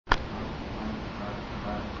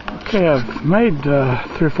Okay, I've made 3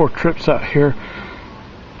 or 4 trips out here,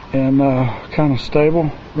 and kind of stable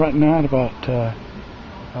right now at about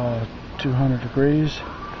 200 degrees.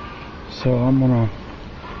 So I'm going to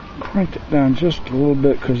crank it down just a little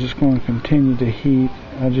bit because it's going to continue to heat.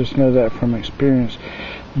 I just know that from experience.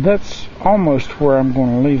 That's almost where I'm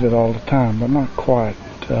going to leave it all the time, but not quite.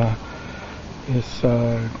 That's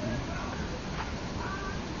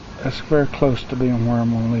very close to being where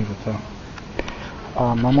I'm going to leave it though.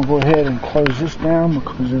 I'm going to go ahead and close this down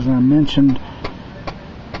because, as I mentioned,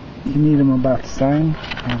 you need them about the same.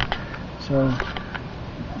 So,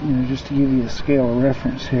 just to give you a scale of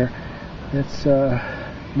reference here, it's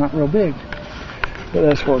not real big, but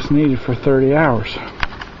that's what's needed for 30 hours.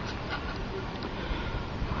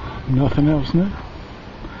 Nothing else new.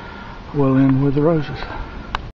 We'll end with the roses.